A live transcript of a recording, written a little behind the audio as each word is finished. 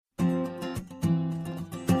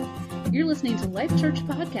You're listening to Life Church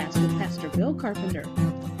Podcast with Pastor Bill Carpenter.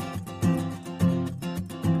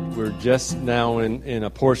 We're just now in a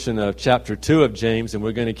portion of chapter 2 of James, and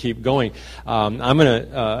we're going to keep going.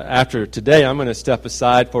 After today, I'm going to step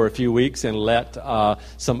aside for a few weeks and let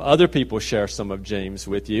some other people share some of James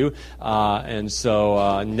with you. And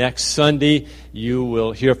so next Sunday, you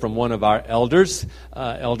will hear from one of our elders.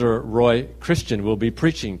 Elder Roy Christian will be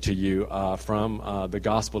preaching to you from the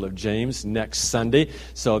Gospel of James next Sunday.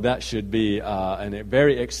 So that should be a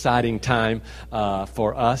very exciting time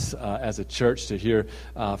for us as a church to hear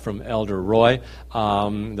from Elder Roy.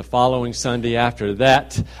 The following Sunday after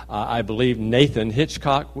that, I believe Nathan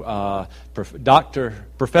Hitchcock,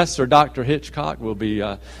 Professor Dr. Hitchcock, will be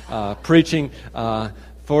preaching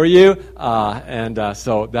for you, and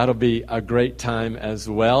so that'll be a great time as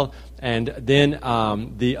well. And then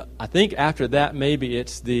I think after that, maybe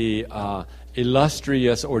it's the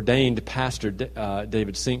illustrious ordained pastor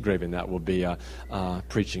David Sinkgraven that will be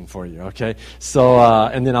preaching for you. Okay, so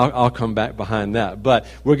and then I'll come back behind that. But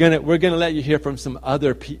we're gonna let you hear from some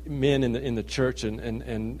other men in the church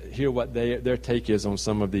and hear what their take is on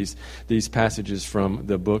some of these passages from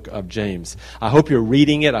the book of James. I hope you're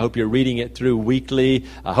reading it. I hope you're reading it through weekly.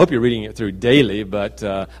 I hope you're reading it through daily. But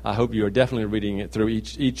I hope you are definitely reading it through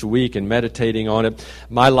each week and meditating on it.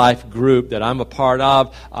 My life group that I'm a part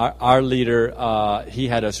of, our leader. He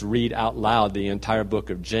had us read out loud the entire book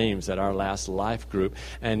of James at our last life group,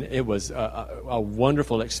 and it was a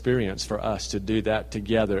wonderful experience for us to do that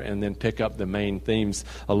together and then pick up the main themes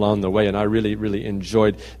along the way, and I really, really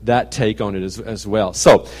enjoyed that take on it as well.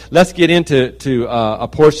 So let's get into a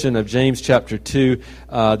portion of James chapter 2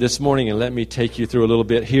 this morning, and let me take you through a little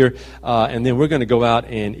bit here, and then we're going to go out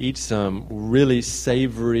and eat some really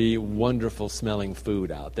savory, wonderful smelling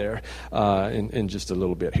food out there in just a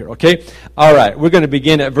little bit here, okay? All right, we're going to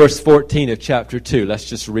begin at verse 14 of chapter 2. Let's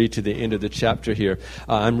just read to the end of the chapter here.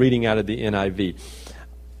 I'm reading out of the NIV.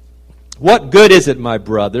 What good is it, my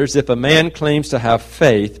brothers, if a man claims to have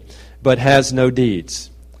faith but has no deeds?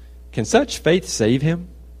 Can such faith save him?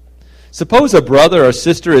 Suppose a brother or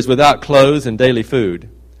sister is without clothes and daily food.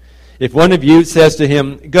 If one of you says to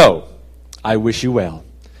him, "Go, I wish you well,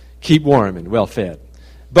 keep warm and well fed,"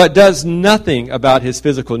 but does nothing about his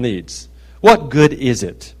physical needs, what good is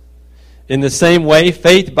it? In the same way,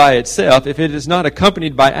 faith by itself, if it is not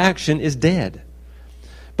accompanied by action, is dead.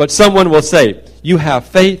 But someone will say, "You have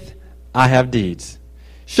faith, I have deeds.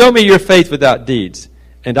 Show me your faith without deeds,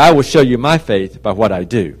 and I will show you my faith by what I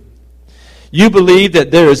do." You believe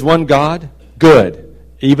that there is one God? Good.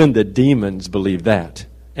 Even the demons believe that,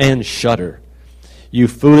 and shudder. You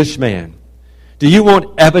foolish man, do you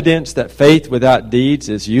want evidence that faith without deeds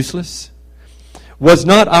is useless? Was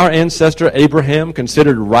not our ancestor Abraham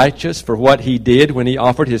considered righteous for what he did when he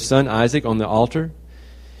offered his son Isaac on the altar?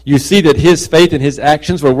 You see that his faith and his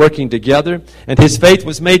actions were working together, and his faith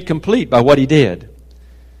was made complete by what he did.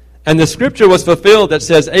 And the scripture was fulfilled that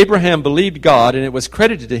says, Abraham believed God, and it was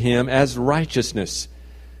credited to him as righteousness,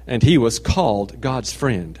 and he was called God's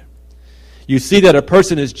friend. You see that a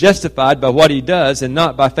person is justified by what he does and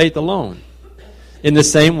not by faith alone. In the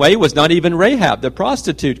same way, was not even Rahab, the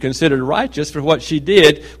prostitute, considered righteous for what she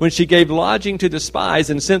did when she gave lodging to the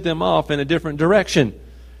spies and sent them off in a different direction?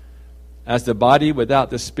 As the body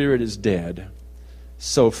without the spirit is dead,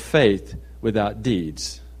 so faith without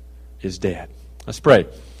deeds is dead. Let's pray.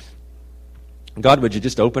 God, would you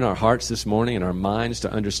just open our hearts this morning and our minds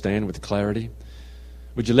to understand with clarity?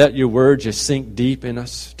 Would you let your word just sink deep in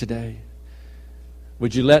us today?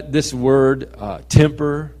 Would you let this word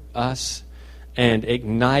temper us and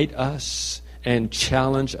ignite us and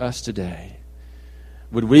challenge us today?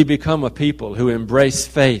 Would we become a people who embrace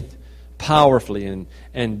faith powerfully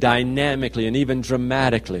and dynamically and even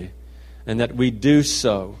dramatically, and that we do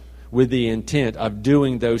so with the intent of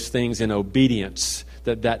doing those things in obedience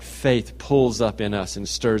that faith pulls up in us and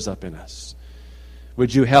stirs up in us?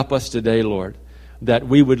 Would you help us today, Lord, that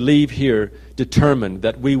we would leave here determined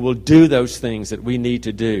that we will do those things that we need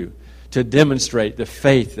to do to demonstrate the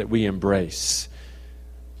faith that we embrace.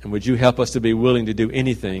 And would you help us to be willing to do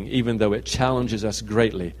anything, even though it challenges us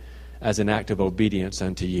greatly, as an act of obedience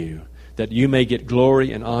unto you, that you may get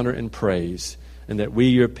glory and honor and praise, and that we,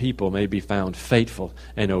 your people, may be found faithful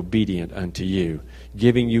and obedient unto you,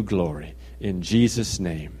 giving you glory. In Jesus'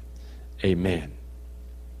 name, amen.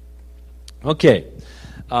 Okay.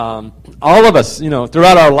 all of us,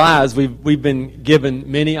 throughout our lives, we've been given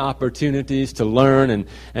many opportunities to learn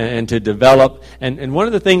and to develop. And one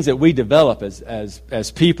of the things that we develop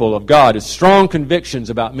as people of God is strong convictions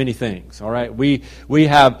about many things. All right, we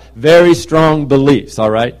have very strong beliefs.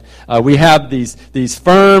 All right, we have these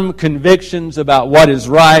firm convictions about what is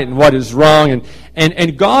right and what is wrong,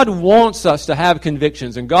 and God wants us to have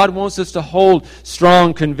convictions, and God wants us to hold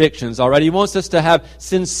strong convictions. All right, He wants us to have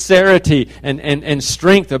sincerity and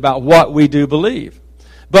strength about what we do believe.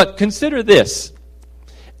 But consider this.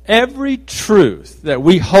 Every truth that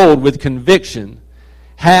we hold with conviction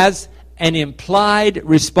has an implied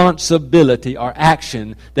responsibility or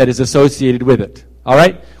action that is associated with it. All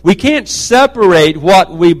right? We can't separate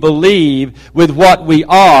what we believe with what we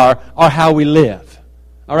are or how we live.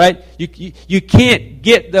 All right? You can't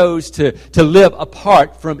get those to live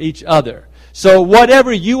apart from each other. So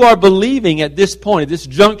whatever you are believing at this point, at this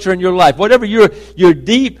juncture in your life, whatever your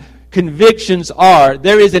deep convictions are,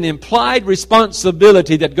 there is an implied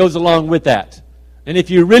responsibility that goes along with that. And if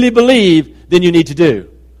you really believe, then you need to do.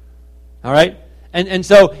 All right? And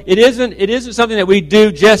so it isn't something that we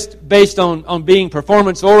do just based on being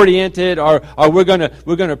performance oriented or we're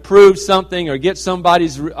gonna prove something or get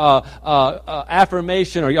somebody's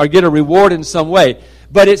affirmation or get a reward in some way.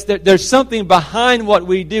 But there's something behind what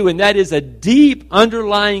we do, and that is a deep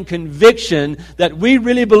underlying conviction that we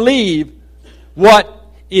really believe what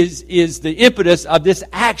is the impetus of this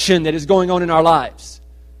action that is going on in our lives.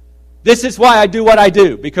 This is why I do what I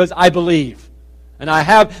do, because I believe. And I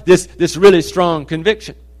have this really strong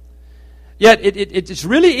conviction. Yet it's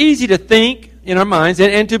really easy to think in our minds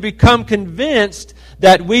and to become convinced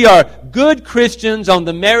that we are good Christians on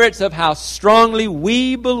the merits of how strongly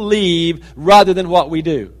we believe rather than what we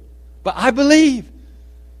do. But I believe.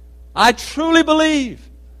 I truly believe.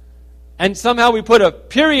 And somehow we put a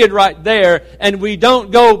period right there and we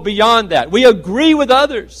don't go beyond that. We agree with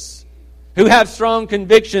others who have strong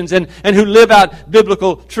convictions and who live out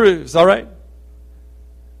biblical truths, all right?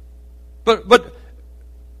 But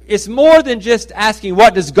it's more than just asking,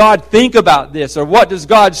 what does God think about this? Or what does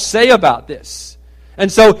God say about this?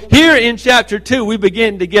 And so here in chapter 2, we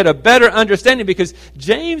begin to get a better understanding because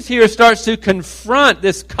James here starts to confront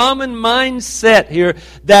this common mindset here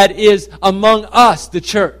that is among us, the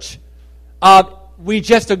church. We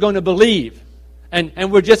just are going to believe.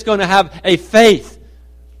 And we're just going to have a faith.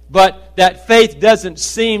 But that faith doesn't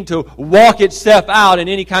seem to walk itself out in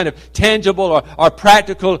any kind of tangible or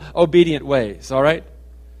practical, obedient ways. All right?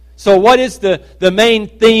 So what is the main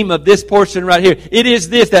theme of this portion right here? It is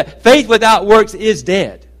this, that faith without works is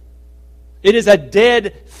dead. It is a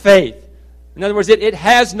dead faith. In other words, it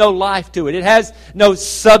has no life to it. It has no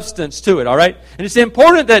substance to it, all right? And it's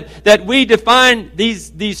important that we define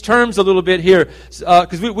these terms a little bit here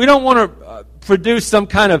because we don't want to produce some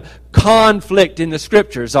kind of conflict in the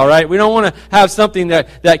Scriptures, all right? We don't want to have something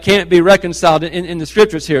that can't be reconciled in the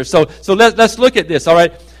Scriptures here. So let's look at this, all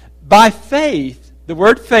right? By faith, the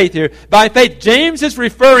word faith here, by faith, James is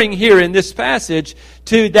referring here in this passage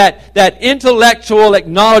to that intellectual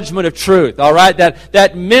acknowledgement of truth, all right?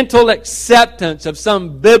 That mental acceptance of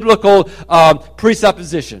some biblical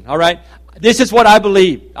presupposition, all right? This is what I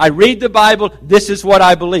believe. I read the Bible, this is what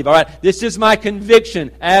I believe, all right? This is my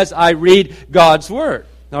conviction as I read God's Word,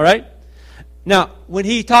 all right? Now, when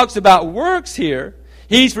he talks about works here,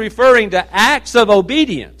 he's referring to acts of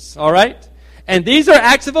obedience, all right? And these are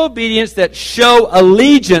acts of obedience that show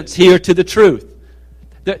allegiance here to the truth.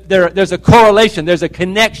 There's a correlation, there's a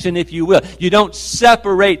connection, if you will. You don't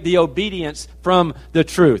separate the obedience from the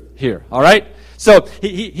truth here, all right? So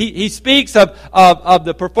he speaks of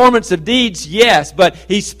the performance of deeds, yes, but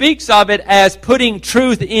he speaks of it as putting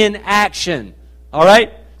truth in action, all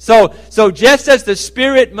right? So just as the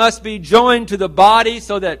Spirit must be joined to the body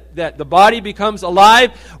so that the body becomes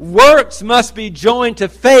alive, works must be joined to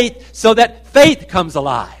faith so that faith comes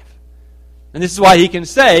alive. And this is why he can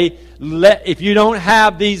say, if you don't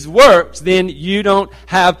have these works, then you don't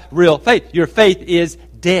have real faith. Your faith is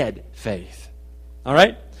dead faith. All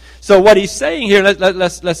right? So what he's saying here,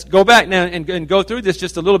 let's go back now and go through this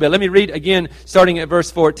just a little bit. Let me read again, starting at verse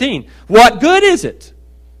 14. What good is it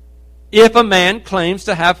if a man claims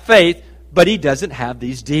to have faith, but he doesn't have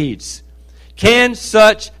these deeds? Can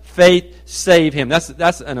such faith save him?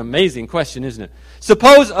 That's an amazing question, isn't it?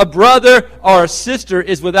 Suppose a brother or a sister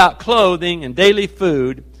is without clothing and daily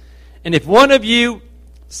food, and if one of you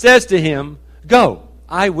says to him, "Go,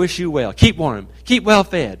 I wish you well, keep warm, keep well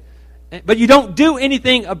fed," but you don't do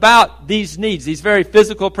anything about these needs, these very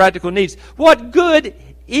physical, practical needs, what good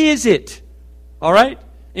is it? All right?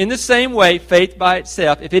 In the same way, faith by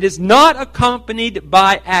itself, if it is not accompanied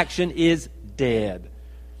by action, is dead.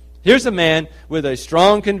 Here's a man with a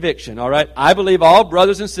strong conviction, all right? I believe all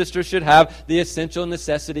brothers and sisters should have the essential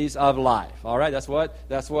necessities of life, all right? That's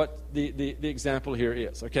what the example here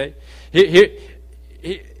is, okay?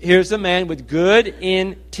 Here's a man with good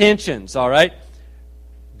intentions, all right?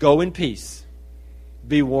 Go in peace.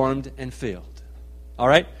 Be warmed and filled, all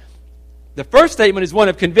right? The first statement is one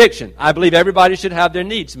of conviction. I believe everybody should have their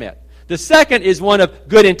needs met. The second is one of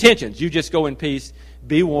good intentions. You just go in peace,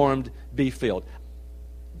 be warmed, be filled.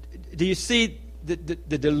 Do you see the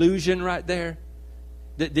delusion right there?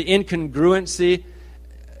 The incongruency?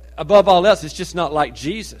 Above all else, it's just not like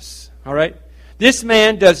Jesus. All right? This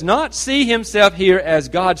man does not see himself here as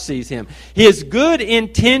God sees him. His good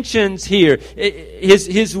intentions here,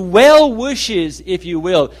 his well wishes, if you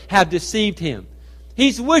will, have deceived him.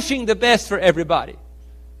 He's wishing the best for everybody.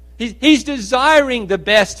 He's desiring the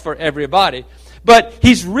best for everybody. But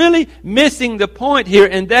he's really missing the point here,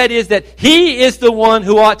 and that is that he is the one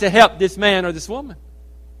who ought to help this man or this woman.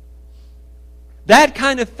 That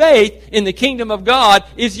kind of faith in the kingdom of God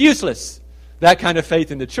is useless. That kind of faith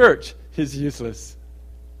in the church is useless.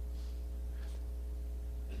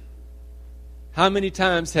 How many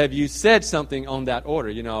times have you said something on that order?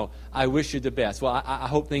 You know, I wish you the best. Well, I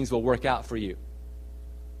hope things will work out for you.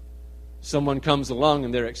 Someone comes along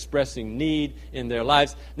and they're expressing need in their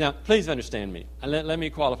lives. Now, please understand me. Let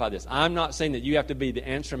me qualify this. I'm not saying that you have to be the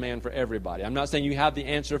answer man for everybody. I'm not saying you have the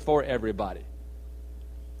answer for everybody.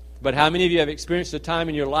 But how many of you have experienced a time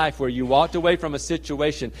in your life where you walked away from a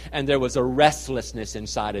situation and there was a restlessness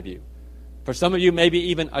inside of you? For some of you, maybe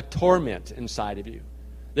even a torment inside of you.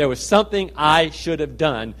 There was something I should have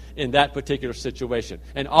done in that particular situation.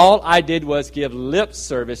 And all I did was give lip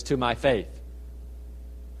service to my faith.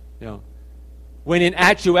 You know, when in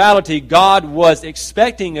actuality, God was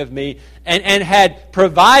expecting of me and had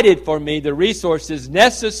provided for me the resources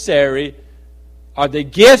necessary, or the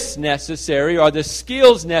gifts necessary, or the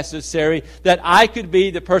skills necessary, that I could be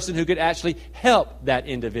the person who could actually help that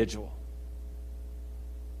individual.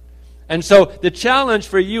 And so the challenge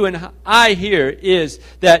for you and I here is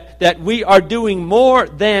that we are doing more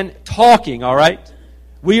than talking, all right?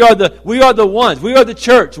 We are the ones. We are the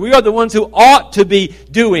church. We are the ones who ought to be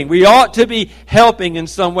doing. We ought to be helping in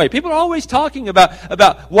some way. People are always talking about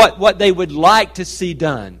what they would like to see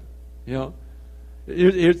done. You know,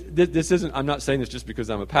 this isn't. I'm not saying this just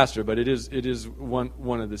because I'm a pastor, but it is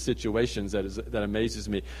one of the situations that amazes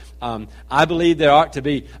me. I believe there ought to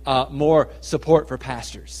be more support for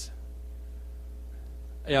pastors.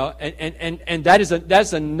 You know, and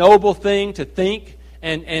that's a noble thing to think.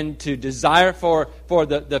 And to desire for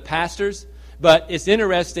the pastors. But it's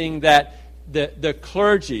interesting that the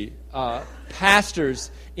clergy, pastors,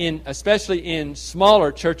 especially in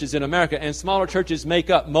smaller churches in America, and smaller churches make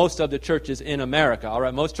up most of the churches in America, all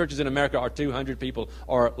right? Most churches in America are 200 people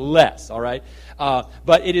or less, all right?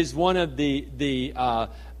 But it is one of the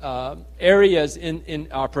areas in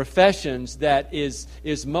our professions that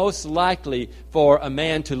is most likely for a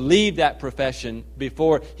man to leave that profession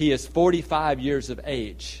before he is 45 years of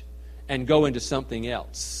age and go into something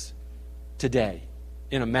else today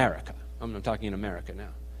in America. I'm talking in America now.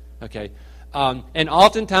 Okay? And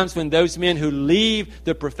oftentimes when those men who leave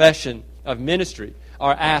the profession of ministry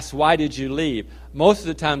are asked, why did you leave? Most of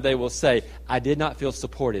the time they will say, I did not feel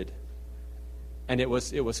supported. And it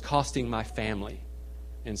was costing my family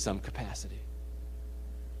in some capacity.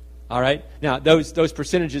 All right? Now, those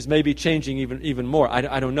percentages may be changing even more.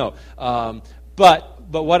 I don't know.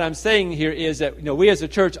 But what I'm saying here is that, you know, we as a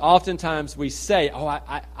church, oftentimes we say, oh,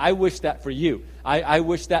 I wish that for you. I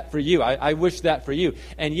wish that for you. I wish that for you.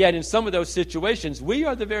 And yet in some of those situations, we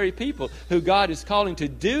are the very people who God is calling to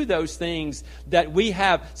do those things that we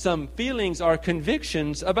have some feelings or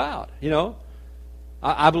convictions about, you know.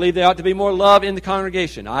 I believe there ought to be more love in the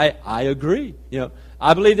congregation. I agree, you know.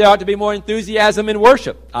 I believe there ought to be more enthusiasm in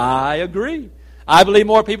worship. I agree. I believe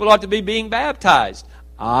more people ought to be being baptized.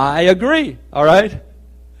 I agree. All right?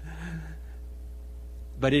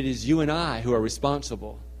 But it is you and I who are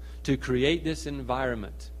responsible to create this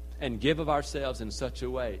environment and give of ourselves in such a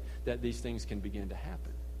way that these things can begin to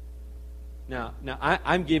happen. Now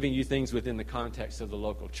I'm giving you things within the context of the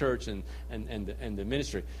local church and the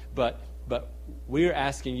ministry, but we're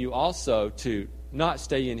asking you also to not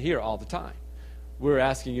stay in here all the time. We're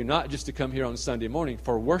asking you not just to come here on Sunday morning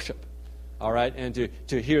for worship, all right, and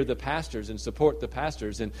to hear the pastors and support the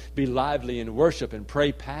pastors and be lively in worship and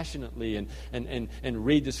pray passionately and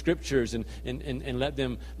read the scriptures and let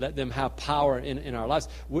them have power in our lives.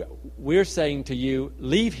 We're saying to you,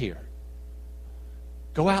 leave here.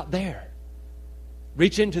 Go out there.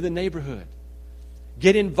 Reach into the neighborhood.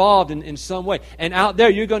 Get involved in some way. And out there,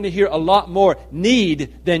 you're going to hear a lot more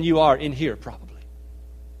need than you are in here, probably.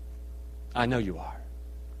 I know you are.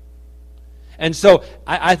 And so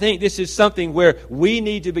I think this is something where we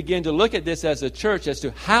need to begin to look at this as a church as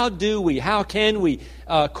to how can we,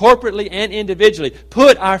 corporately and individually,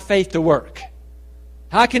 put our faith to work.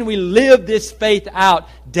 How can we live this faith out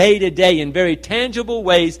day to day in very tangible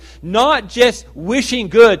ways, not just wishing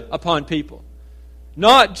good upon people,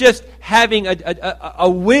 not just having a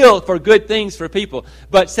will for good things for people,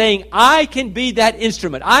 but saying, I can be that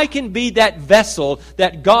instrument, I can be that vessel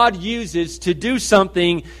that God uses to do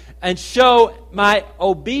something and show my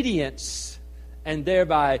obedience and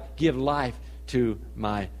thereby give life to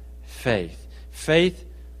my faith. Faith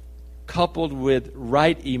coupled with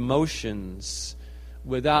right emotions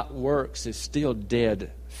without works is still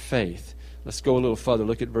dead faith. Let's go a little further.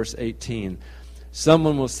 Look at verse 18.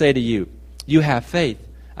 Someone will say to you, you have faith,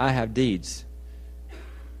 I have deeds.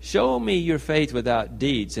 Show me your faith without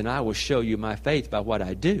deeds, and I will show you my faith by what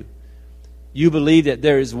I do. You believe that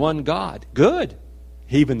there is one God. Good.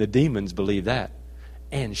 Even the demons believe that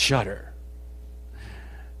and shudder.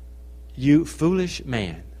 You foolish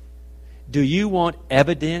man, do you want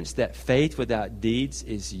evidence that faith without deeds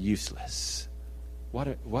is useless? What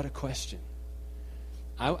a question.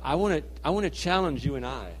 I want to challenge you and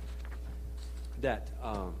I that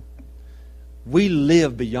we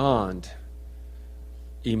live beyond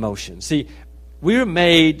emotion. See, we're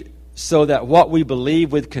made so that what we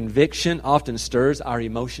believe with conviction often stirs our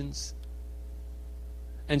emotions.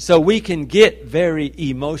 And so we can get very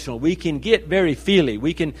emotional. We can get very feely.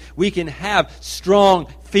 We can have strong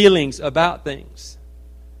feelings about things.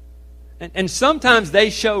 And sometimes they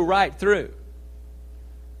show right through.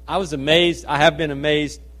 I was amazed. I have been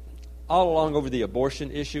amazed all along over the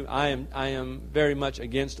abortion issue. I am very much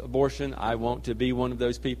against abortion. I want to be one of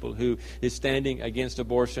those people who is standing against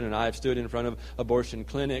abortion, and I have stood in front of abortion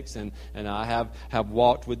clinics, and I have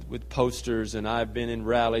walked with posters, and I've been in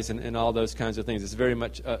rallies and all those kinds of things. It's very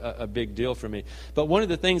much a big deal for me. But one of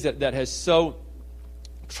the things that has so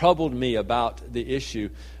troubled me about the issue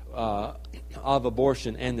of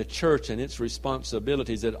abortion and the church and its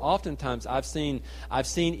responsibilities, that oftentimes I've seen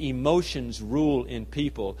emotions rule in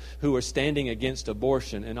people who are standing against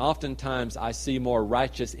abortion, and oftentimes I see more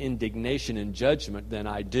righteous indignation and judgment than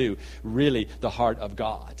I do really the heart of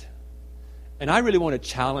God. And I really want to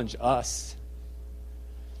challenge us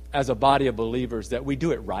as a body of believers that we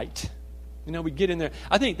do it right. We get in there.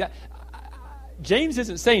 I think that James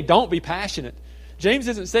isn't saying don't be passionate. James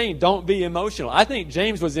isn't saying don't be emotional. I think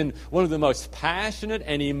James was in one of the most passionate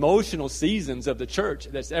and emotional seasons of the church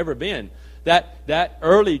that's ever been. That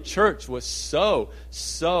early church was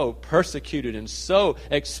so persecuted and so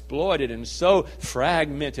exploited and so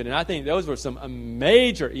fragmented. And I think those were some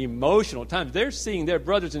major emotional times. They're seeing their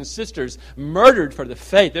brothers and sisters murdered for the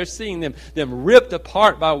faith. They're seeing them ripped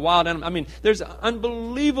apart by wild animals. I mean, there's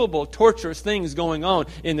unbelievable torturous things going on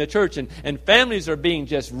in the church. And families are being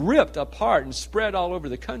just ripped apart and spread all over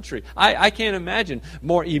the country. I can't imagine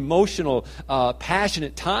more emotional,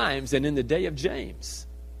 passionate times than in the day of James.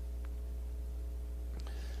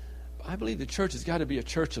 I believe the church has got to be a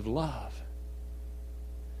church of love.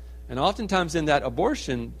 And oftentimes in that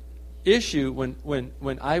abortion issue,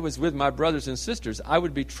 when I was with my brothers and sisters, I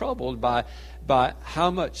would be troubled by how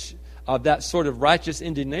much of that sort of righteous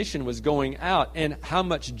indignation was going out and how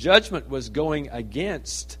much judgment was going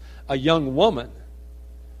against a young woman.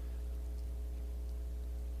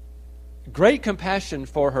 Great compassion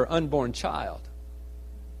for her unborn child,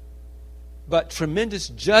 but tremendous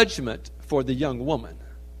judgment for the young woman.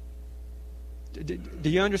 Do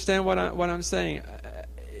you understand what I'm saying?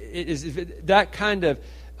 That kind of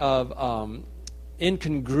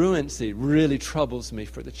incongruency really troubles me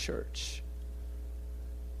for the church.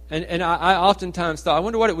 And I oftentimes thought, I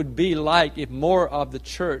wonder what it would be like if more of the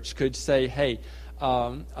church could say, hey,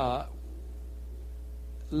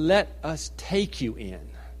 let us take you in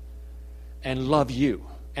and love you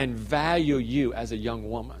and value you as a young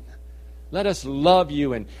woman. Let us love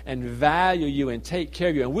you and value you and take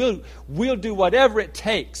care of you. And we'll do whatever it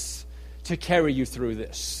takes to carry you through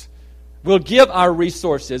this. We'll give our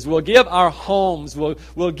resources. We'll give our homes.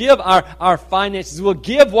 We'll give our finances. We'll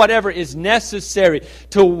give whatever is necessary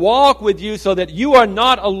to walk with you so that you are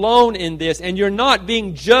not alone in this and you're not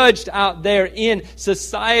being judged out there in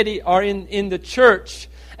society or in the church.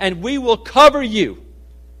 And we will cover you.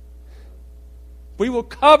 We will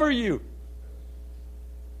cover you.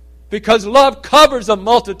 Because love covers a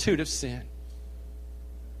multitude of sin.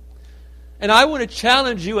 And I want to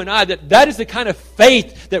challenge you and I that is the kind of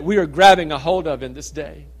faith that we are grabbing a hold of in this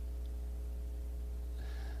day.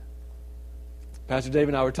 Pastor Dave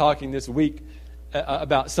and I were talking this week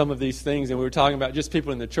about some of these things, and we were talking about just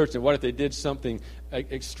people in the church, and what if they did something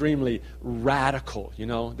extremely radical,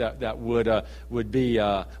 that would be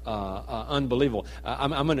unbelievable.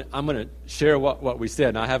 I'm gonna share what we said,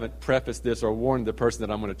 and I haven't prefaced this or warned the person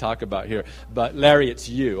that I'm going to talk about here. But Larry, it's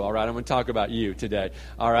you, all right? I'm going to talk about you today,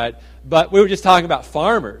 all right? But we were just talking about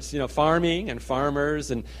farmers, farming and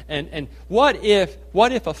farmers, and what if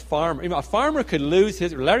a farmer could lose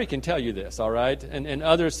his? Larry can tell you this, all right, and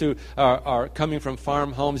others who are coming from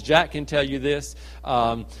farm homes. Jack can tell you this.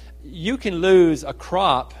 You can lose a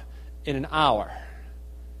crop in an hour.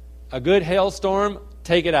 A good hailstorm,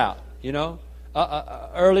 take it out.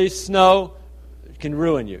 Early snow can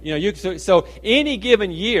ruin you. So any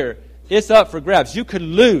given year, it's up for grabs. You could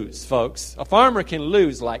lose, folks. A farmer can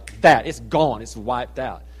lose like that. It's gone. It's wiped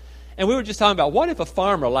out. And we were just talking about, what if a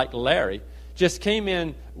farmer like Larry just came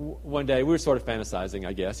in one day? We were sort of fantasizing,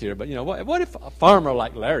 I guess, here. But, what if a farmer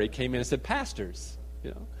like Larry came in and said, "Pastors,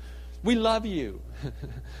 we love you."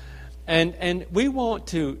 And we want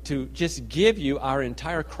to just give you our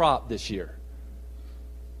entire crop this year.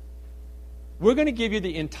 We're going to give you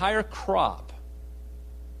the entire crop.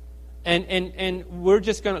 And we're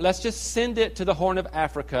just going to, let's just send it to the Horn of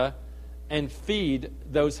Africa and feed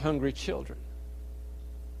those hungry children.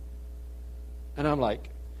 And I'm like,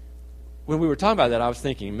 when we were talking about that, I was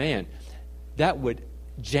thinking, man,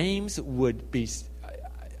 James would be,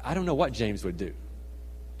 I don't know what James would do.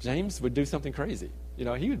 James would do something crazy.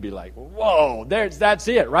 He would be like, "Whoa, that's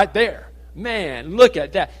it right there. Man, look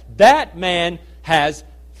at that. That man has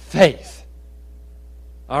faith."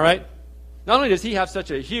 All right? Not only does he have such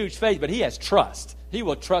a huge faith, but he has trust. He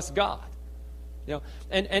will trust God.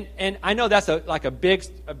 And I know that's like a big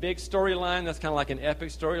storyline. That's kind of like an epic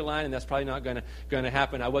storyline, and that's probably not going to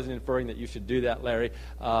happen. I wasn't inferring that you should do that, Larry.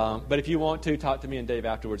 But if you want to, talk to me and Dave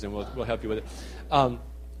afterwards, and we'll help you with it.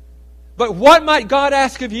 But what might God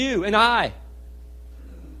ask of you and I?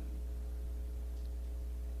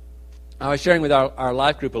 I was sharing with our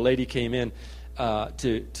life group. A lady came in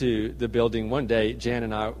to the building one day. Jan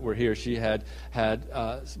and I were here. She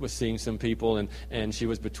was seeing some people, and she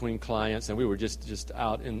was between clients, and we were just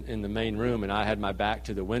out in the main room, and I had my back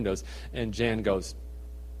to the windows, and Jan goes,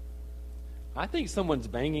 "I think someone's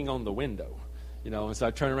banging on the window." And so I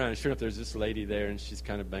turned around, and sure enough, there's this lady there, and she's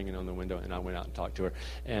kind of banging on the window, and I went out and talked to her.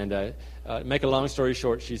 And make a long story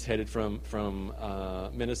short, she's headed from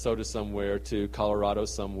Minnesota somewhere to Colorado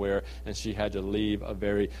somewhere, and she had to leave a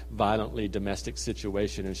very violently domestic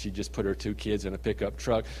situation, and she just put her 2 kids in a pickup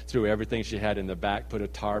truck, threw everything she had in the back, put a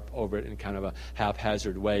tarp over it in kind of a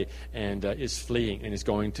haphazard way, and is fleeing and is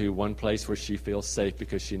going to one place where she feels safe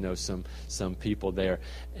because she knows some people there.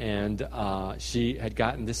 And she had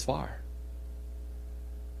gotten this far.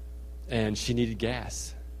 And she needed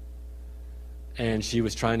gas. And she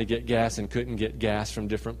was trying to get gas and couldn't get gas from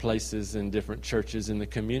different places and different churches in the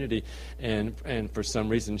community. And for some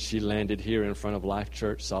reason, she landed here in front of Life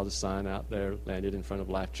Church, saw the sign out there, landed in front of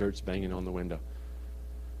Life Church, banging on the window.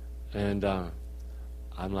 And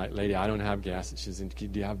I'm like, "Lady, I don't have gas." And she's in, "Do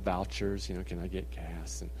you have vouchers? Can I get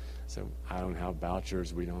gas?" And so, "I don't have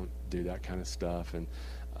vouchers. We don't do that kind of stuff." And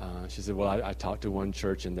she said, "Well, I talked to one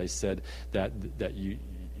church, and they said that you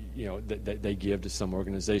that they give to some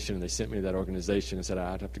organization, and they sent me to that organization and said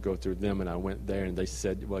I'd have to go through them, and I went there, and they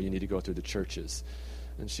said, well, you need to go through the churches."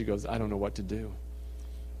 And she goes, "I don't know what to do."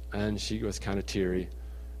 And she was kind of teary.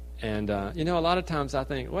 And, a lot of times I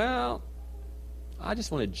think, well, I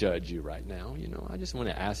just want to judge you right now. I just want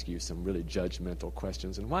to ask you some really judgmental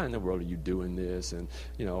questions. And why in the world are you doing this? And,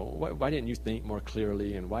 why didn't you think more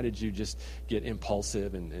clearly? And why did you just get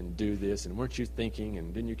impulsive and do this? And weren't you thinking?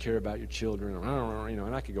 And didn't you care about your children?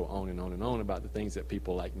 And I could go on and on and on about the things that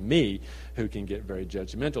people like me, who can get very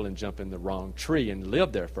judgmental and jump in the wrong tree and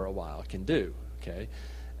live there for a while, can do. Okay,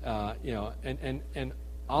 and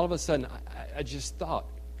all of a sudden I just thought,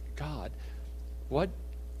 God, what?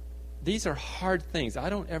 These are hard things. I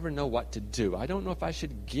don't ever know what to do. I don't know if I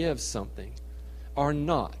should give something or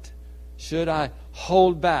not. Should I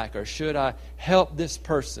hold back, or should I help this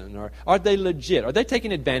person? Or are they legit? Are they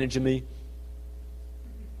taking advantage of me?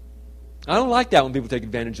 I don't like that when people take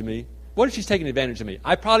advantage of me. What if she's taking advantage of me?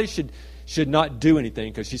 I probably should not do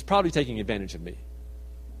anything because she's probably taking advantage of me.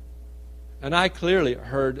 And I clearly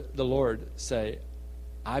heard the Lord say,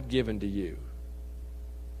 "I've given to you.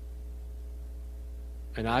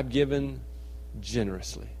 And I've given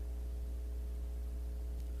generously.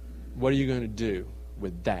 What are you going to do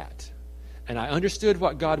with that?" And I understood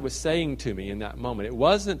what God was saying to me in that moment. It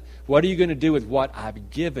wasn't, what are you going to do with what I've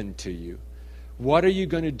given to you? What are you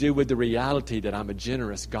going to do with the reality that I'm a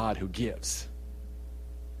generous God who gives?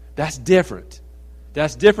 That's different.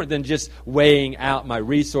 That's different than just weighing out my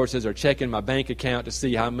resources or checking my bank account to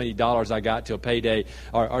see how many dollars I got till payday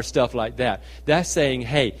or stuff like that. That's saying,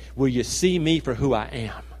 hey, will you see me for who I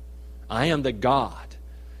am? I am the God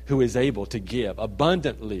who is able to give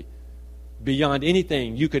abundantly beyond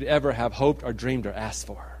anything you could ever have hoped or dreamed or asked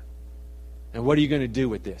for. And what are you going to do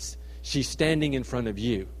with this? She's standing in front of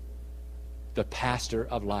you, the pastor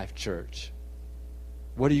of Life Church.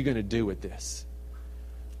 What are you going to do with this?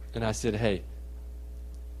 And I said, hey,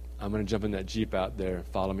 I'm going to jump in that Jeep out there and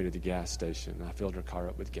follow me to the gas station. And I filled her car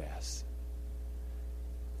up with gas.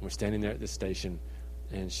 We're standing there at the station,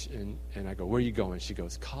 and I go, where are you going? She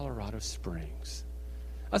goes, Colorado Springs.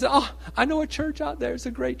 I said, oh, I know a church out there. It's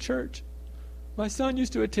a great church. My son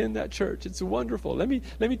used to attend that church. It's wonderful. Let me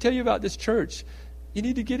tell you about this church. You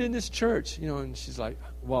need to get in this church. And she's like,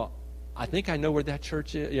 well, I think I know where that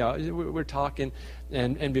church is. We're talking,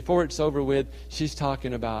 and before it's over with, she's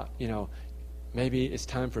talking about, maybe it's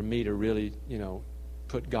time for me to really,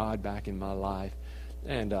 put God back in my life.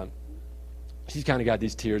 And she's kind of got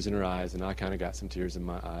these tears in her eyes, and I kind of got some tears in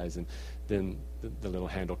my eyes. And then the little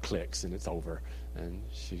handle clicks, and it's over. And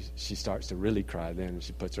she starts to really cry then, and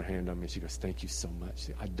she puts her hand on me, and she goes, thank you so much.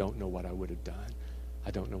 I don't know what I would have done.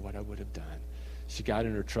 I don't know what I would have done. She got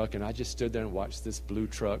in her truck, and I just stood there and watched this blue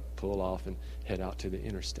truck pull off and head out to the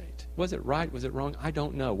interstate. Was it right? Was it wrong? I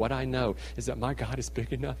don't know. What I know is that my God is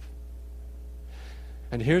big enough.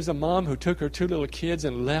 And here's a mom who took her 2 little kids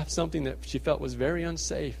and left something that she felt was very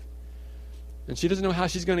unsafe. And she doesn't know how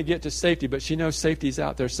she's going to get to safety, but she knows safety's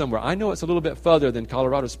out there somewhere. I know it's a little bit further than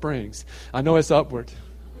Colorado Springs. I know it's upward.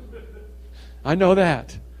 I know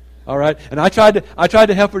that. All right? And I tried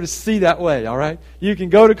to help her to see that way, all right? You can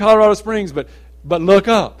go to Colorado Springs, but look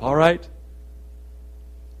up, all right?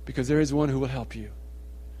 Because there is one who will help you.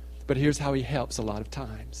 But here's how he helps a lot of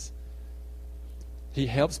times. He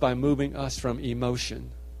helps by moving us from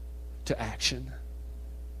emotion to action.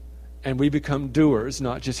 And we become doers,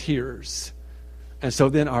 not just hearers. And so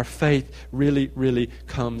then our faith really, really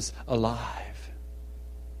comes alive.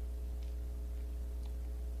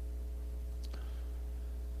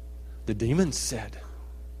 The demons said,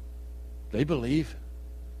 they believe,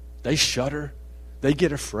 they shudder, they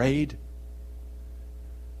get afraid,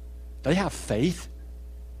 they have faith,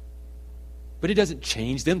 but it doesn't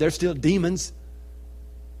change them. They're still demons.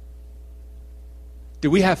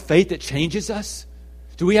 Do we have faith that changes us?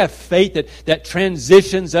 Do we have faith that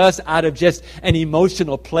transitions us out of just an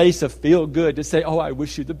emotional place of feel good to say, oh, I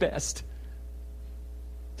wish you the best?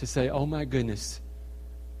 To say, oh my goodness,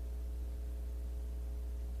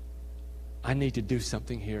 I need to do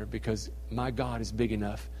something here because my God is big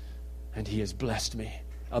enough and He has blessed me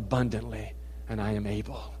abundantly and I am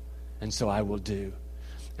able. And so I will do.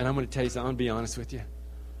 And I'm going to tell you something, I'm going to be honest with you.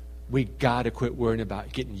 We got to quit worrying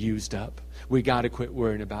about getting used up. We got to quit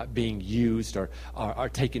worrying about being used or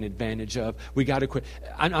taken advantage of. We got to quit.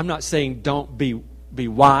 I'm not saying don't be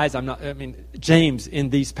wise. James in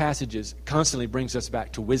these passages constantly brings us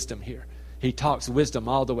back to wisdom here. He talks wisdom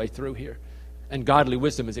all the way through here. And godly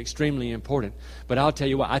wisdom is extremely important. But I'll tell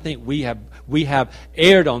you what, I think we have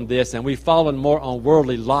erred on this and we've fallen more on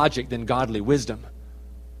worldly logic than godly wisdom.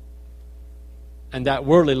 And that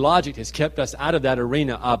worldly logic has kept us out of that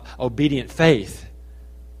arena of obedient faith.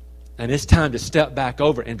 And it's time to step back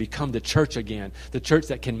over and become the church again. The church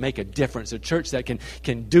that can make a difference. A church that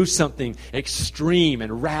can do something extreme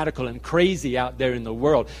and radical and crazy out there in the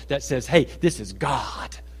world that says, hey, this is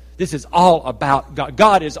God. This is all about God.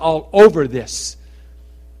 God is all over this.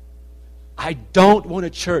 I don't want a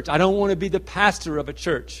church. I don't want to be the pastor of a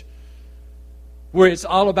church where it's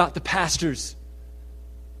all about the pastors.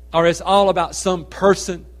 Or it's all about some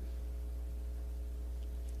person.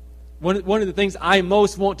 One of the things I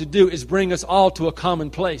most want to do is bring us all to a common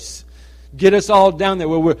place. Get us all down there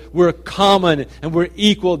where we're common and we're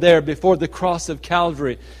equal there before the cross of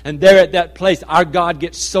Calvary. And there at that place, our God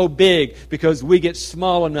gets so big because we get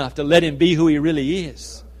small enough to let Him be who He really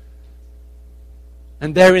is.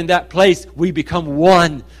 And there in that place, we become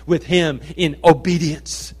one with Him in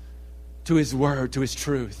obedience to His Word, to His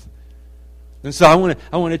truth. And so I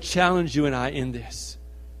want to challenge you and I in this.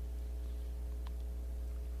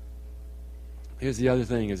 Here's the other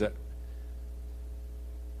thing, is that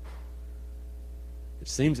it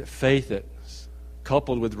seems that faith that's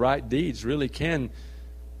coupled with right deeds really can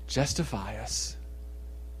justify us.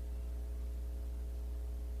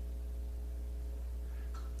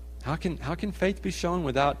 How can faith be shown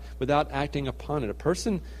without acting upon it? A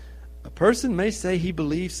person may say he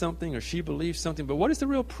believes something or she believes something, but what is the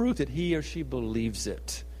real proof that he or she believes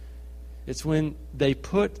it? It's when they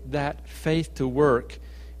put that faith to work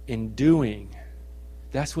in doing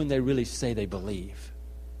that's when they really say they believe.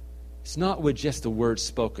 It's not with just the words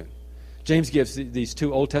spoken. James gives these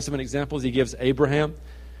two Old Testament examples. He gives Abraham.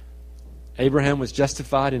 Abraham was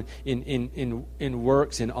justified in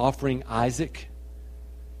works in offering Isaac.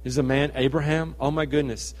 There's a man, Abraham, oh my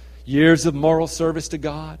goodness, years of moral service to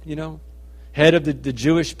God, head of the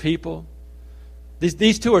Jewish people.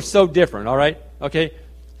 These two are so different, all right? Okay?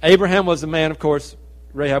 Abraham was a man, of course.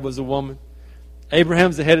 Rahab was a woman.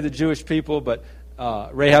 Abraham's the head of the Jewish people, but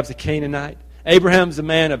Rahab's a Canaanite. Abraham's a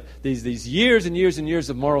man of these years and years and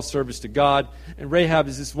years of moral service to God. And Rahab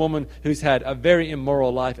is this woman who's had a very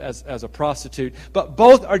immoral life as a prostitute. But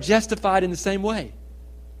both are justified in the same way.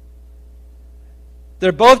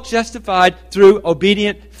 They're both justified through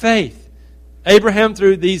obedient faith. Abraham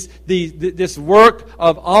through this work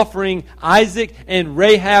of offering Isaac, and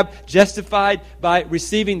Rahab justified by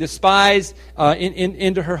receiving the spies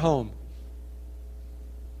into her home.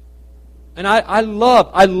 And I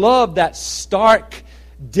love that stark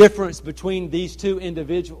difference between these two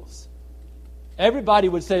individuals. Everybody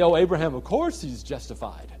would say, oh, Abraham, of course he's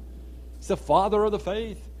justified. He's the father of the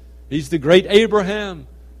faith. He's the great Abraham.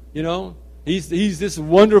 He's this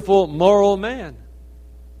wonderful moral man.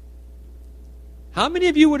 How many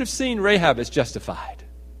of you would have seen Rahab as justified?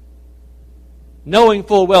 Knowing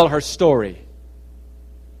full well her story.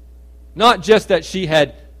 Not just that she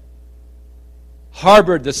had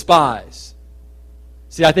harbored the spies.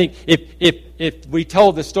 See, I think if we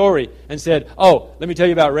told the story and said, oh, let me tell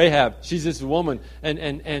you about Rahab. She's this woman,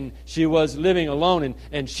 and she was living alone,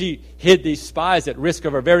 and she hid these spies at risk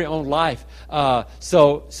of her very own life.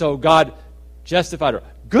 So God justified her.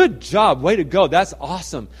 Good job. Way to go. That's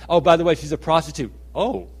awesome. Oh, by the way, she's a prostitute.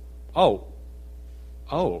 Oh.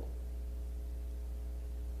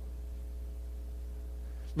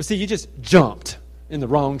 But see, you just jumped in the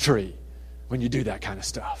wrong tree when you do that kind of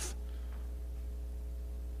stuff.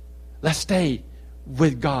 Let's stay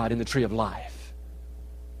with God in the tree of life.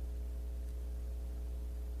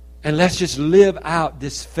 And let's just live out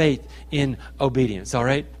this faith in obedience, all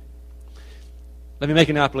right? Let me make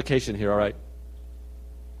an application here, all right?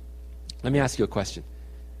 Let me ask you a question.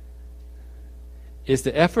 Is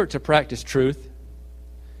the effort to practice truth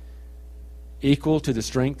equal to the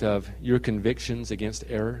strength of your convictions against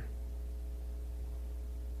error?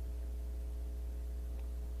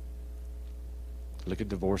 Look at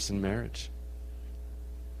divorce and marriage.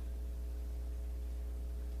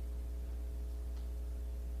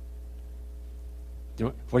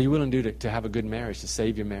 What are you willing to do to have a good marriage, to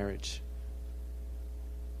save your marriage?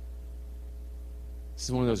 This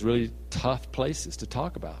is one of those really tough places to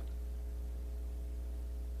talk about.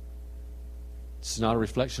 It's not a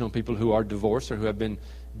reflection on people who are divorced or who have been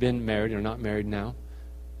married or not married now.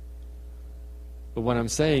 But what I'm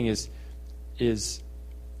saying is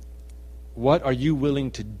what are you willing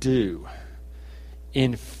to do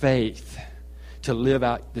in faith to live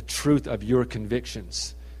out the truth of your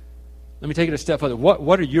convictions? Let me take it a step further.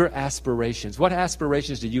 What are your aspirations? What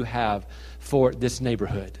aspirations do you have for this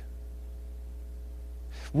neighborhood?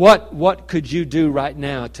 What could you do right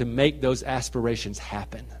now to make those aspirations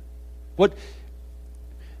happen?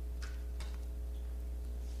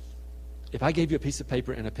 If I gave you a piece of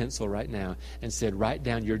paper and a pencil right now and said, write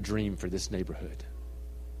down your dream for this neighborhood,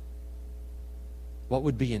 what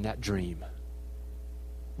would be in that dream?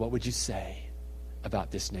 What would you say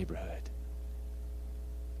about this neighborhood?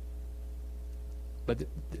 But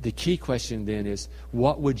the key question then is,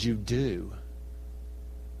 what would you do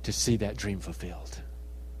to see that dream fulfilled?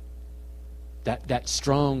 That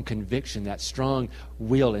strong conviction, that strong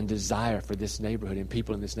will and desire for this neighborhood and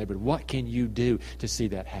people in this neighborhood. What can you do to see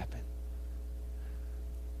that happen?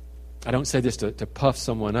 I don't say this to puff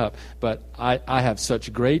someone up, but I have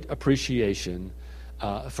such great appreciation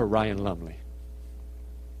for Ryan Lumley.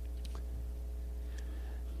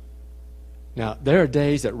 Now, there are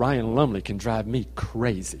days that Ryan Lumley can drive me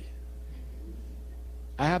crazy.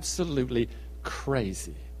 Absolutely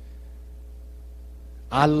crazy.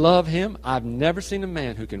 I love him. I've never seen a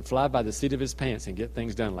man who can fly by the seat of his pants and get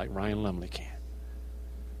things done like Ryan Lumley can.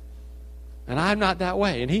 And I'm not that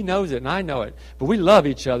way, and he knows it, and I know it. But we love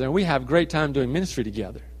each other, and we have a great time doing ministry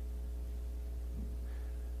together.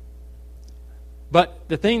 But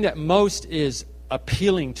the thing that most is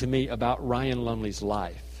appealing to me about Ryan Lumley's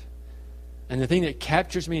life, and the thing that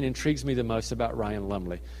captures me and intrigues me the most about Ryan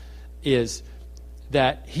Lumley, is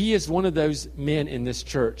that he is one of those men in this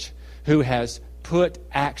church who has put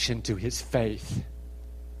action to his faith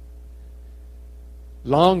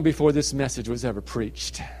long before this message was ever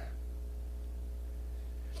preached.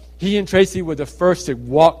 He and Tracy were the first to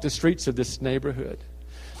walk the streets of this neighborhood.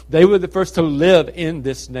 They were the first to live in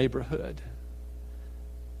this neighborhood.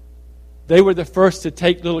 They were the first to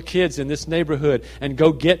take little kids in this neighborhood and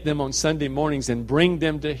go get them on Sunday mornings and bring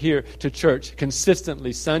them to here to church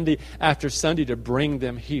consistently, Sunday after Sunday, to bring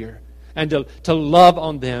them here and to love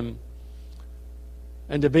on them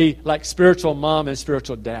and to be like spiritual mom and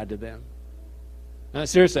spiritual dad to them. Now,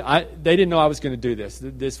 seriously, they didn't know I was going to do this.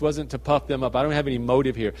 This wasn't to puff them up. I don't have any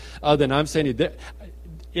motive here other than I'm saying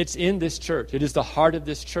it's in this church. It is the heart of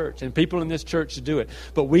this church, and people in this church do it.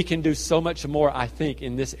 But we can do so much more, I think,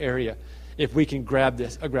 in this area if we can grab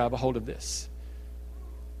a hold of this.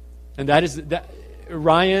 And that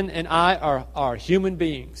Ryan and I are human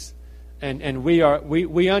beings. And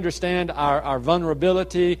we understand our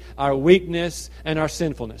vulnerability, our weakness, and our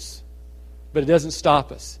sinfulness. But it doesn't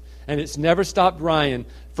stop us. And it's never stopped Ryan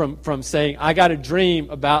from saying, I got a dream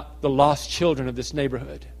about the lost children of this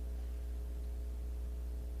neighborhood.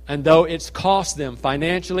 And though it's cost them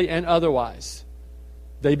financially and otherwise,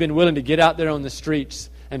 they've been willing to get out there on the streets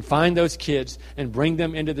and find those kids and bring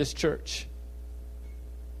them into this church.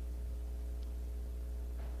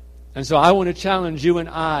 And so I want to challenge you and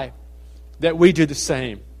I that we do the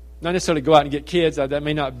same. Not necessarily go out and get kids. That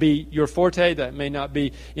may not be your forte. That may not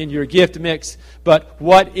be in your gift mix. But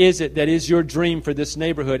what is it that is your dream for this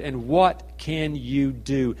neighborhood? And what can you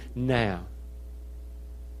do now?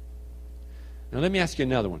 Now let me ask you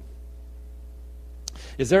another one.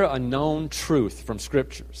 Is there a known truth from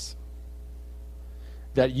Scriptures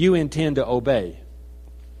that you intend to obey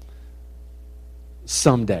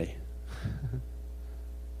someday?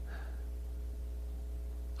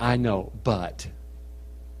 I know, but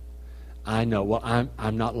I know. Well,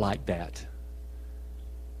 I'm not like that.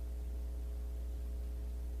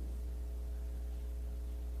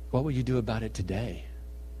 What will you do about it today?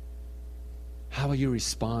 How will you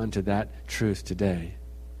respond to that truth today?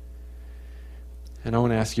 And I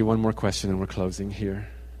want to ask you one more question, and we're closing here.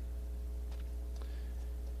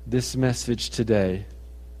 This message today,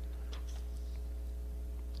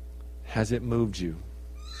 has it moved you?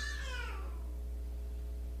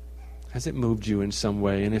 Has it moved you in some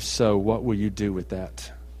way? And if so, what will you do with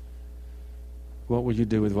that? What will you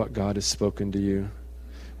do with what God has spoken to you?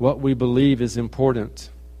 What we believe is important.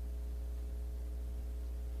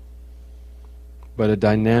 But a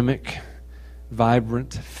dynamic,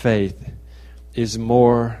 vibrant faith is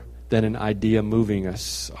more than an idea moving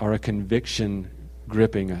us or a conviction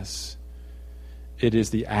gripping us. It is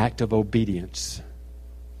the act of obedience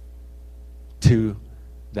to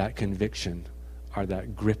that conviction or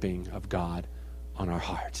that gripping of God on our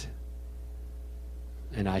heart.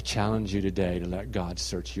 And I challenge you today to let God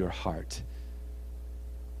search your heart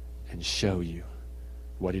and show you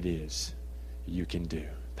what it is you can do.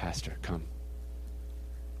 Pastor, come.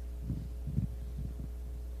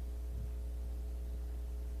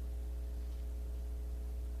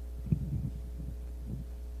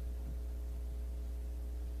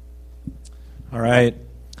 All right.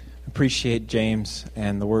 Appreciate James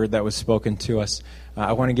and the word that was spoken to us.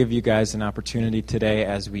 I want to give you guys an opportunity today,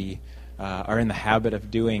 as we are in the habit of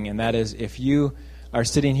doing, and that is, if you are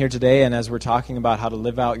sitting here today and as we're talking about how to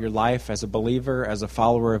live out your life as a believer, as a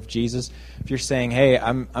follower of Jesus, if you're saying, hey,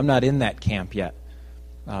 I'm not in that camp yet.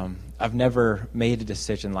 I've never made a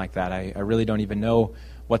decision like that. I really don't even know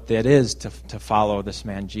what that is to follow this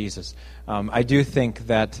man Jesus. I do think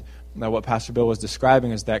that what Pastor Bill was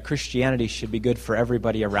describing is that Christianity should be good for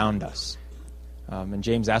everybody around us. And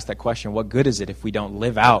James asked that question, what good is it if we don't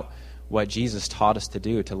live out what Jesus taught us to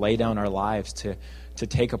do, to lay down our lives, to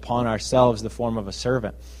take upon ourselves the form of a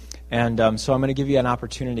servant? And so I'm going to give you an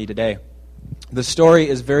opportunity today. The story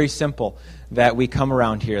is very simple that we come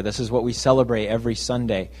around here. This is what we celebrate every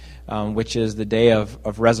Sunday, which is the day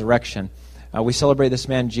of resurrection. We celebrate this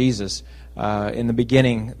man Jesus. In the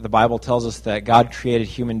beginning, the Bible tells us that God created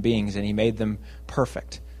human beings and He made them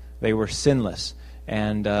perfect. They were sinless,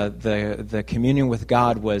 and the communion with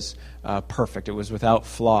God was perfect. It was without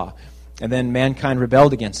flaw. And then mankind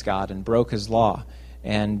rebelled against God and broke His law,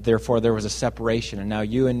 and therefore there was a separation. And now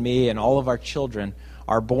you and me and all of our children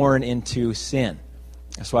are born into sin.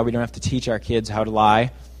 That's why we don't have to teach our kids how to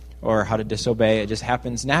lie or how to disobey. It just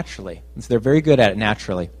happens naturally. And so they're very good at it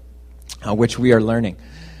naturally, which we are learning.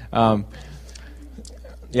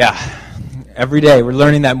 Every day we're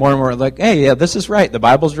learning that more and more. Like, hey, yeah, this is right. The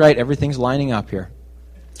Bible's right. Everything's lining up here.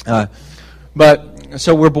 But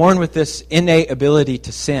so we're born with this innate ability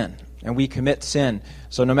to sin, and we commit sin.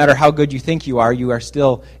 So no matter how good you think you are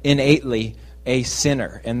still innately a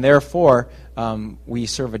sinner, and therefore we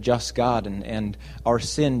serve a just God, and our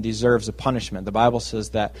sin deserves a punishment. The Bible says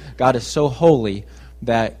that God is so holy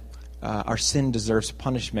that our sin deserves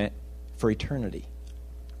punishment for eternity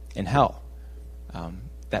in hell.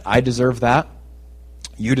 That I deserve that.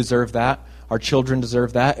 You deserve that. Our children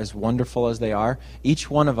deserve that, as wonderful as they are. Each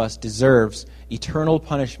one of us deserves eternal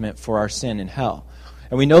punishment for our sin in hell.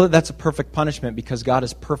 And we know that that's a perfect punishment because God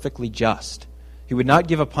is perfectly just. He would not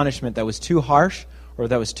give a punishment that was too harsh or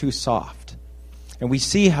that was too soft. And we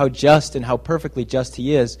see how just and how perfectly just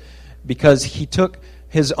He is because He took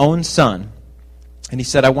His own Son and He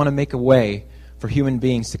said, I want to make a way for human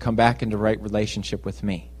beings to come back into right relationship with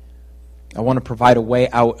me. I want to provide a way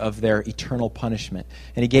out of their eternal punishment.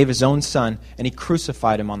 And He gave His own Son and He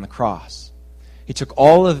crucified Him on the cross. He took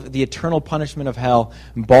all of the eternal punishment of hell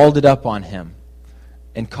and balled it up on Him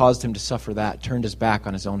and caused Him to suffer that, turned His back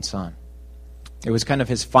on His own Son. It was kind of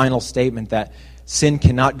His final statement that sin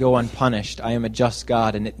cannot go unpunished. I am a just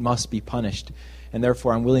God and it must be punished. And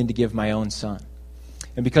therefore I'm willing to give my own Son.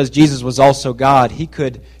 And because Jesus was also God, He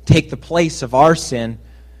could take the place of our sin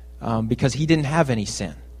because He didn't have any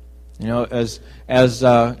sin. You know, as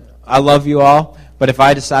I love you all, but if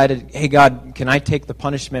I decided, hey God, can I take the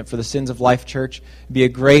punishment for the sins of Life Church? It'd be a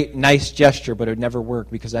great, nice gesture, but it would never work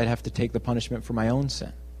because I'd have to take the punishment for my own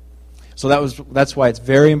sin. So that's why it's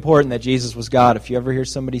very important that Jesus was God. If you ever hear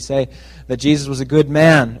somebody say that Jesus was a good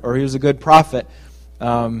man, or He was a good prophet,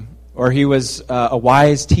 or He was a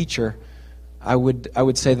wise teacher, I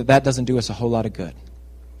would say that doesn't do us a whole lot of good.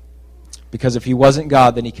 Because if He wasn't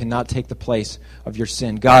God, then He cannot take the place of your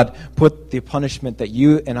sin. God put the punishment that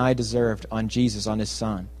you and I deserved on Jesus, on His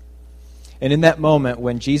Son. And in that moment,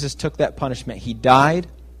 when Jesus took that punishment, He died,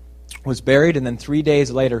 was buried, and then 3 days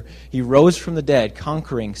later, He rose from the dead,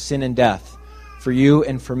 conquering sin and death for you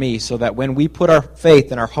and for me, so that when we put our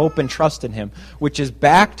faith and our hope and trust in Him, which is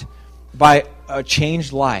backed by a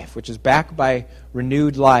changed life, which is backed by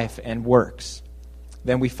renewed life and works,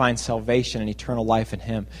 then we find salvation and eternal life in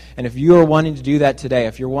Him. And if you are wanting to do that today,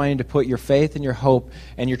 if you're wanting to put your faith and your hope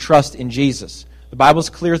and your trust in Jesus, the Bible's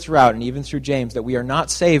clear throughout, and even through James, that we are not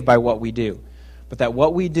saved by what we do, but that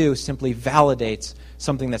what we do simply validates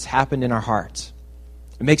something that's happened in our hearts.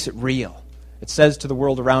 It makes it real. It says to the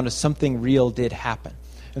world around us, something real did happen.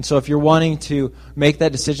 And so if you're wanting to make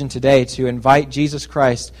that decision today to invite Jesus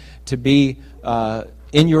Christ to be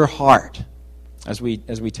in your heart, as we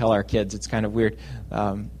tell our kids, it's kind of weird.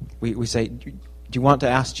 We say, do you want to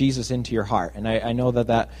ask Jesus into your heart? And I know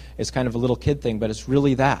that is kind of a little kid thing, but it's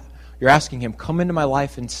really that. You're asking Him, come into my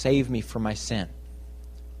life and save me from my sin.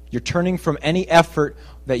 You're turning from any effort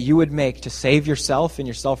that you would make to save yourself in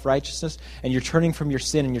your self-righteousness, and you're turning from your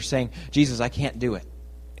sin and you're saying, Jesus, I can't do it.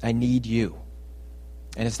 I need you.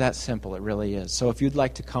 And it's that simple. It really is. So if you'd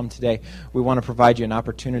like to come today, we want to provide you an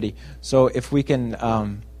opportunity. So if we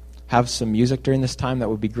can have some music during this time, that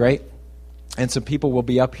would be great. And some people will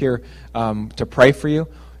be up here to pray for you.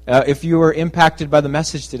 If you were impacted by the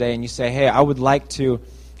message today and you say, hey, I would like to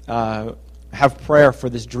have prayer for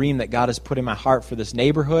this dream that God has put in my heart for this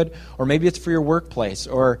neighborhood, or maybe it's for your workplace,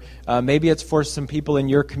 or maybe it's for some people in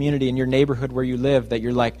your community, in your neighborhood where you live, that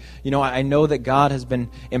you're like, you know, I know that God has been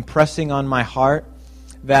impressing on my heart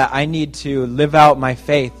that I need to live out my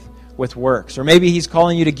faith with works. Or maybe He's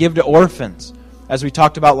calling you to give to orphans, as we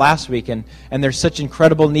talked about last week, and there's such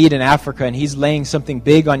incredible need in Africa, and He's laying something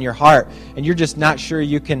big on your heart, and you're just not sure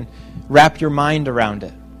you can wrap your mind around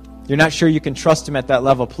it. You're not sure you can trust Him at that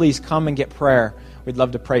level. Please come and get prayer. We'd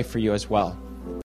love to pray for you as well.